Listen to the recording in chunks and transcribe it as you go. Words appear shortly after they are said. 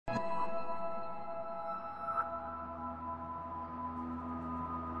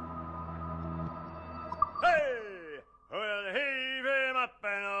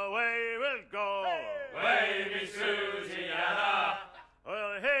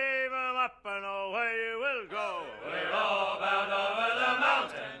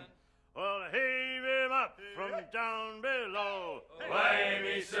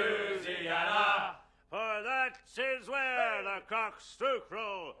cocks to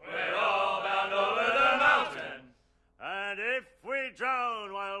crow. We're all bound over the mountain. And if we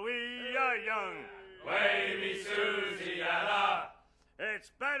drown while we are young, wave me, Susiana.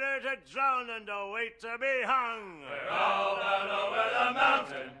 It's better to drown than to wait to be hung. We're all bound over the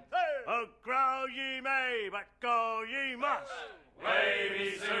mountain. Oh, growl ye may, but go ye must. Wave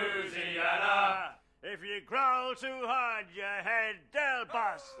me, Susiana. If you growl too hard, your head they'll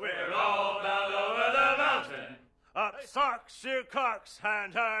bust. We're all bound over the mountain. Up socks, you cocks,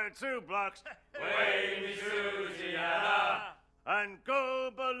 and her 2 blocks. Wave me, Susiana. And go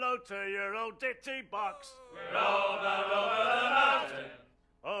below to your old ditty box. We're all bound over the mountain.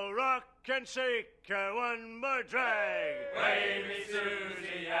 Oh, rock and shake her one more drag. Wave me,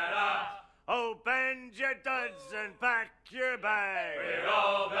 Susiana. Oh, bend your duds and pack your bag. We're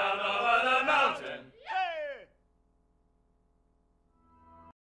all bound